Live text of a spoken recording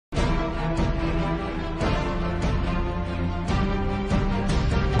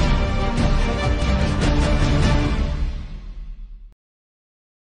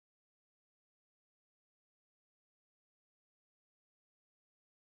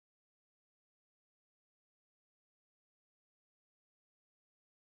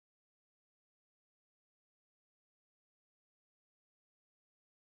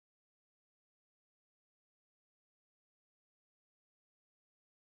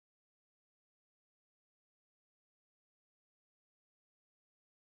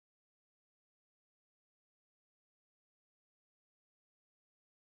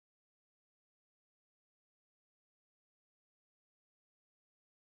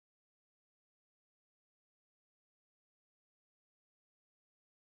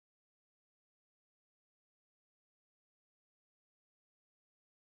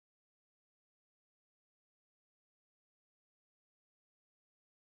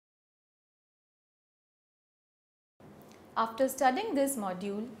After studying this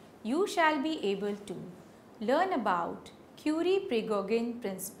module, you shall be able to learn about Curie-prigogine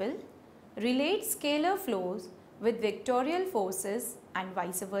principle, relate scalar flows with vectorial forces and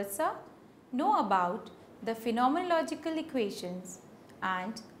vice versa, know about the phenomenological equations,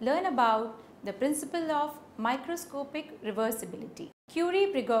 and learn about the principle of microscopic reversibility.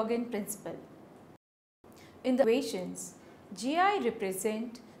 Curie-prigogine principle. In the equations, Gi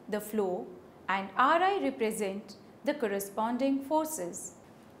represent the flow and Ri represent the corresponding forces.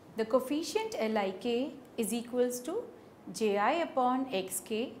 The coefficient Lik is equals to Ji upon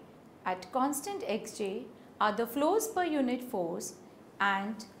Xk at constant Xj are the flows per unit force,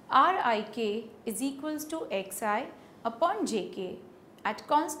 and Rik is equals to Xi upon Jk at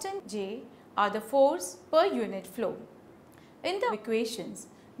constant J are the force per unit flow. In the equations,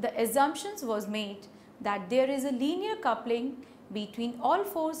 the assumptions was made that there is a linear coupling between all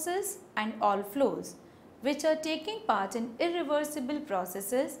forces and all flows, which are taking part in irreversible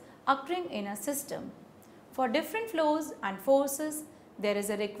processes occurring in a system. For different flows and forces, there is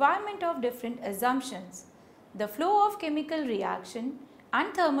a requirement of different assumptions. The flow of chemical reaction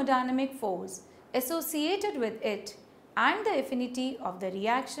and thermodynamic force associated with it and the affinity of the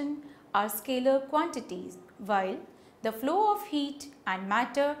reaction are scalar quantities, while the flow of heat and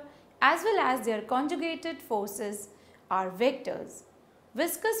matter as well as their conjugated forces are vectors.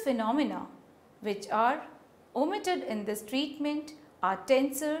 Viscous phenomena, which are omitted in this treatment, are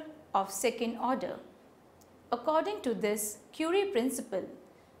tensor of second order. According to this Curie principle,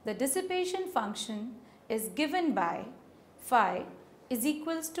 the dissipation function is given by phi is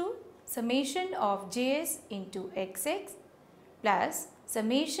equals to summation of Js into Xx plus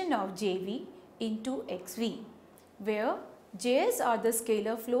summation of Jv into Xv, where Js are the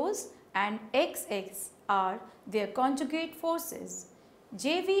scalar flows and Xx are their conjugate forces.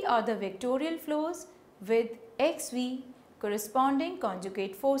 Jv are the vectorial flows with Xv corresponding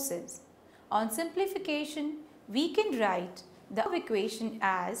conjugate forces. On simplification, we can write the equation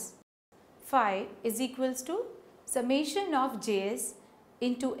as phi is equals to summation of Js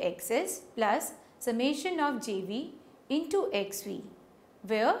into Xs plus summation of Jv into Xv,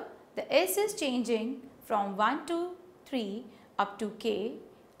 where the S is changing from 1 to 3 up to k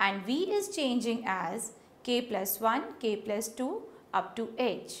and V is changing as k plus 1, k plus 2 up to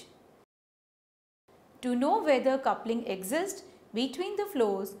h. To know whether coupling exists between the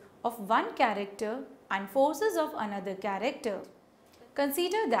flows of one character and forces of another character,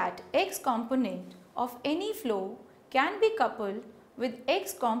 consider that x component of any flow can be coupled with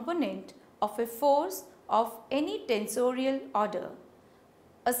x component of a force of any tensorial order.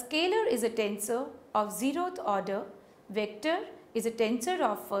 A scalar is a tensor of 0th order, vector is a tensor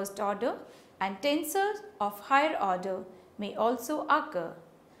of first order, and tensors of higher order may also occur.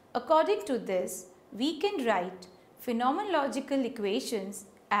 According to this, we can write phenomenological equations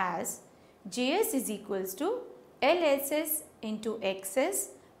as Js is equals to Lss into Xs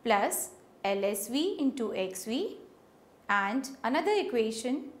plus Lsv into Xv, and another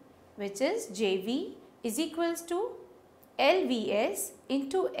equation which is Jv is equals to Lvs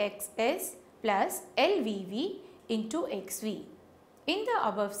into Xs plus Lvv into Xv. In the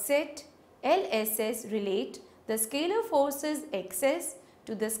above set, Lss relate the scalar forces Xs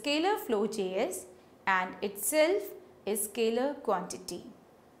to the scalar flow Js and itself is scalar quantity.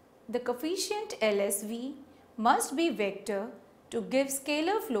 The coefficient Lsv must be vector to give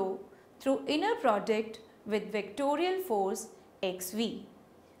scalar flow through inner product with vectorial force Xv.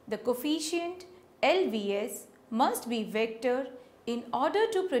 The coefficient Lvs must be vector in order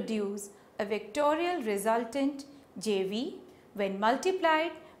to produce a vectorial resultant Jv when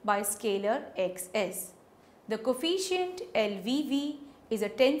multiplied by scalar Xs. The coefficient Lvv is a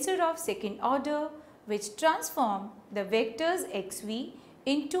tensor of second order which transform the vectors Xv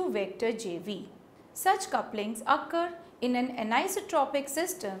into vector Jv. Such couplings occur in an anisotropic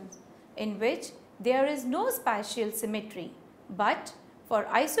system in which there is no spatial symmetry, but for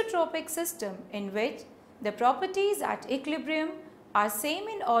isotropic system in which the properties at equilibrium are same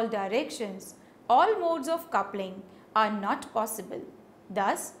in all directions, all modes of coupling are not possible.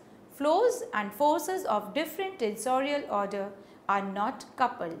 Thus, flows and forces of different tensorial order are not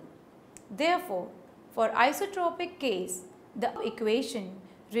coupled. Therefore, for isotropic case, the equation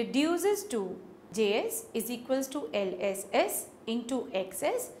reduces to Js is equals to Lss into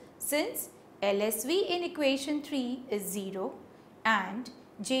Xs since Lsv in equation 3 is 0 and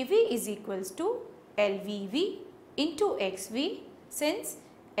Jv is equals to Lvv into Xv since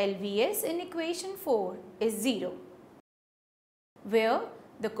Lvs in equation 4 is 0, where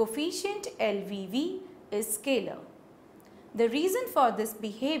the coefficient Lvv is scalar. The reason for this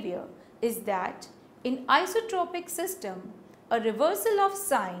behavior is that In isotropic system, a reversal of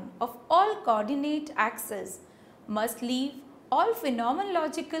sign of all coordinate axes must leave all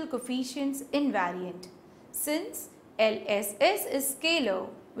phenomenological coefficients invariant. Since LSS is scalar,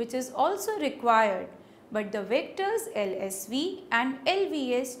 which is also required, but the vectors LSV and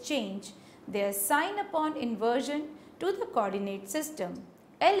LVS change their sign upon inversion to the coordinate system.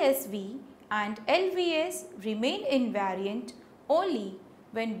 LSV and LVS remain invariant only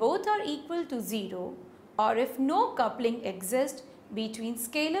when both are equal to 0 or if no coupling exists between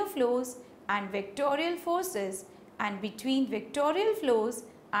scalar flows and vectorial forces and between vectorial flows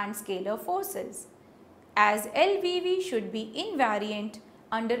and scalar forces. As LVV should be invariant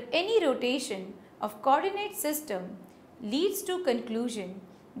under any rotation of coordinate system leads to conclusion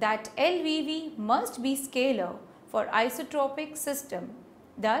that LVV must be scalar for isotropic system.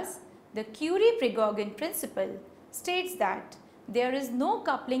 Thus, the Curie-prigogine principle states that there is no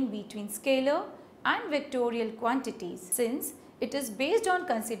coupling between scalar and vectorial quantities since it is based on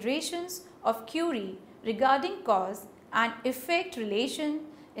considerations of Curie regarding cause and effect relation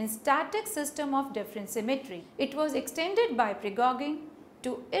in static system of different symmetry. It was extended by Prigogine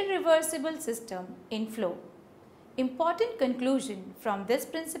to irreversible system in flow. Important conclusion from this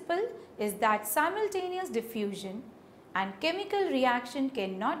principle is that simultaneous diffusion and chemical reaction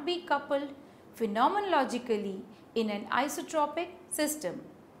cannot be coupled phenomenologically in an isotropic system.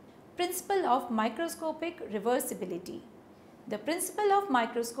 Principle of microscopic reversibility. The principle of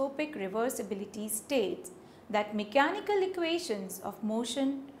microscopic reversibility states that mechanical equations of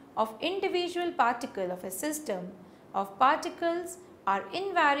motion of individual particle of a system of particles are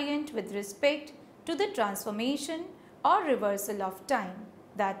invariant with respect to the transformation or reversal of time.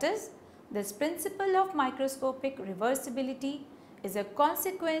 That is, this principle of microscopic reversibility is a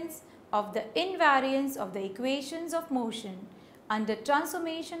consequence of the invariance of the equations of motion under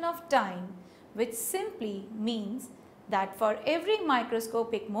transformation of time, which simply means that for every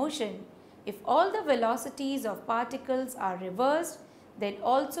microscopic motion, if all the velocities of particles are reversed, then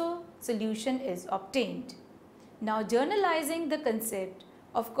also solution is obtained. Now generalizing the concept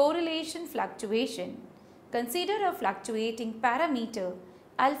of correlation fluctuation, consider a fluctuating parameter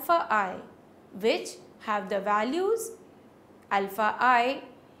alpha I which have the values alpha I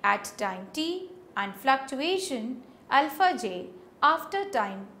at time t and fluctuation alpha j after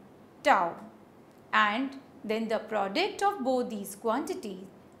time tau, and then the product of both these quantities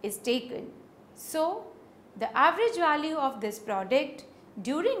is taken. So, the average value of this product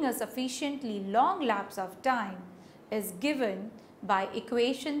during a sufficiently long lapse of time is given by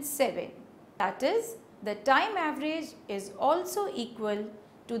equation 7. That is, the time average is also equal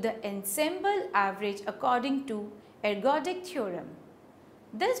to the ensemble average according to ergodic theorem.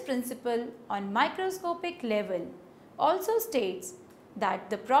 This principle on microscopic level also states that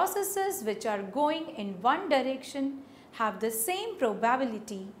the processes which are going in one direction have the same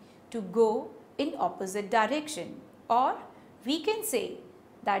probability to go in opposite direction, or we can say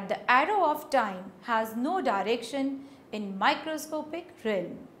that the arrow of time has no direction in microscopic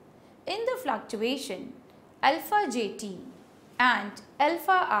realm. In the fluctuation, alpha jt and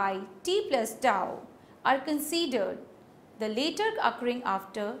alpha I t plus tau are considered, the later occurring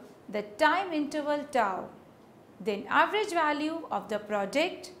after the time interval tau. Then average value of the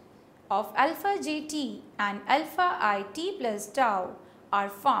product of alpha jt and alpha I t plus tau are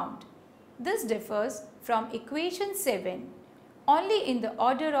found. This differs from equation 7 only in the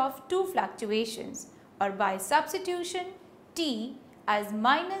order of two fluctuations or by substitution t as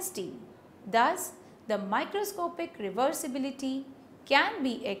minus t. Thus, the microscopic reversibility can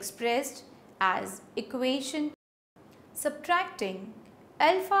be expressed as equation subtracting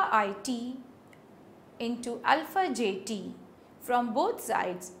alpha I t into alpha jt from both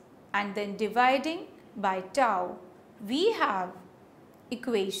sides and then dividing by tau, we have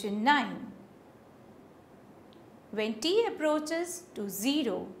equation 9. When t approaches to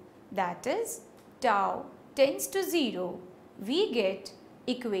 0, that is tau tends to 0, we get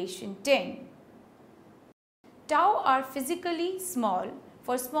equation 10. Tau are physically small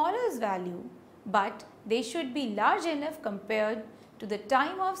for smallest value, but they should be large enough compared to the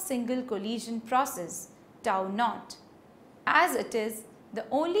time of single collision process, tau naught, as it is the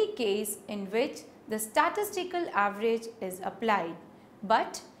only case in which the statistical average is applied.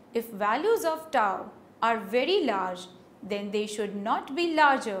 But if values of tau are very large, then they should not be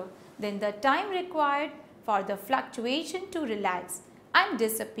larger than the time required for the fluctuation to relax and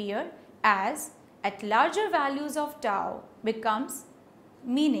disappear, as at larger values of tau becomes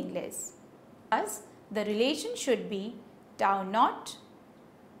meaningless. Thus, the relation should be tau naught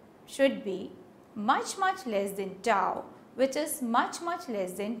should be much less than tau, which is much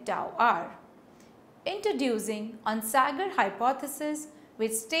less than tau r. introducing Onsager hypothesis,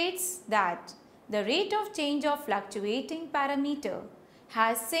 which states that the rate of change of fluctuating parameter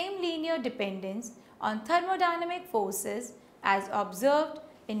has same linear dependence on thermodynamic forces as observed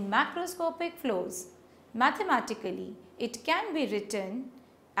in macroscopic flows. Mathematically, it can be written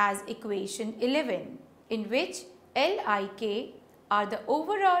as equation 11, in which Lik are the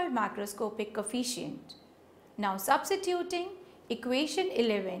overall macroscopic coefficient. Now substituting equation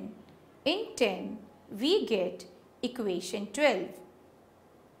 11 in 10, we get equation 12.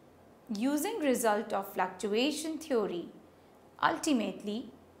 Using result of fluctuation theory,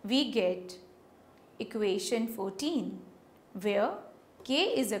 ultimately we get equation 14, where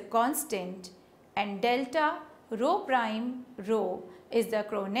k is a constant and delta rho prime rho is the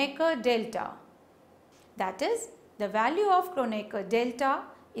Kronecker delta. That is, the value of Kronecker delta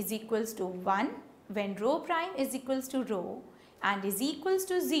is equals to 1 when rho prime is equals to rho and is equals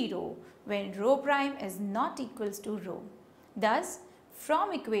to 0 when rho prime is not equals to rho. Thus,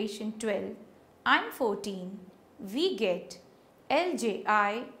 from equation 12 and 14, we get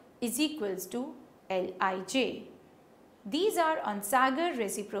Lji is equals to Lij. These are Onsager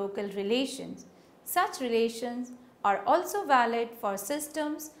reciprocal relations. Such relations are also valid for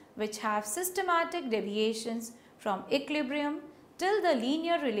systems which have systematic deviations from equilibrium till the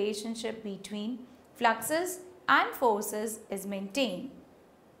linear relationship between fluxes and forces is maintained.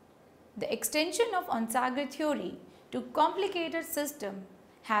 The extension of Onsager theory to complicated system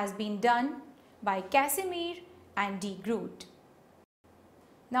has been done by Casimir and de Groot.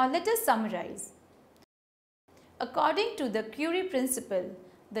 Now let us summarize. According to the Curie principle,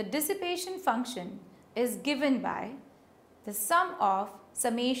 the dissipation function is given by the sum of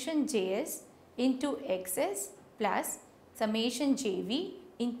summation Js into Xs plus summation Jv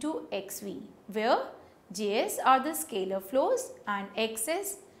into Xv, where Js are the scalar flows and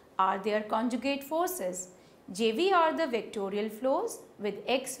Xs are their conjugate forces. Jv are the vectorial flows with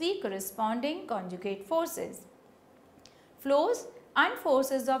Xv corresponding conjugate forces. Flows and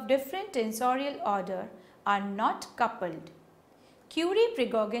forces of different tensorial order are not coupled.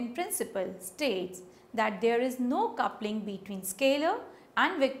 Curie-prigogine principle states that there is no coupling between scalar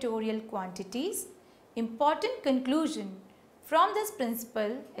and vectorial quantities. Important conclusion from this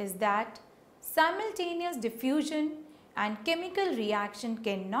principle is that simultaneous diffusion and chemical reaction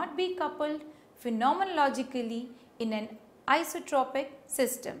cannot be coupled phenomenologically in an isotropic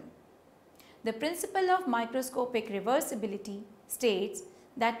system. The principle of microscopic reversibility states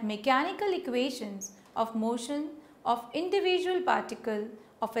that mechanical equations of motion of individual particle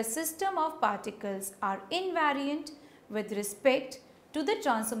of a system of particles are invariant with respect to the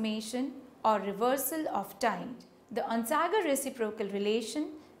transformation or reversal of time. The Onsager reciprocal relation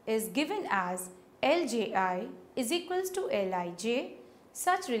is given as Lji is equals to Lij.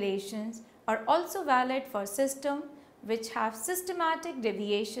 Such relations are also valid for systems which have systematic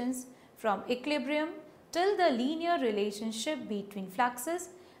deviations from equilibrium till the linear relationship between fluxes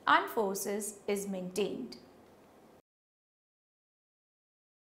and forces is maintained.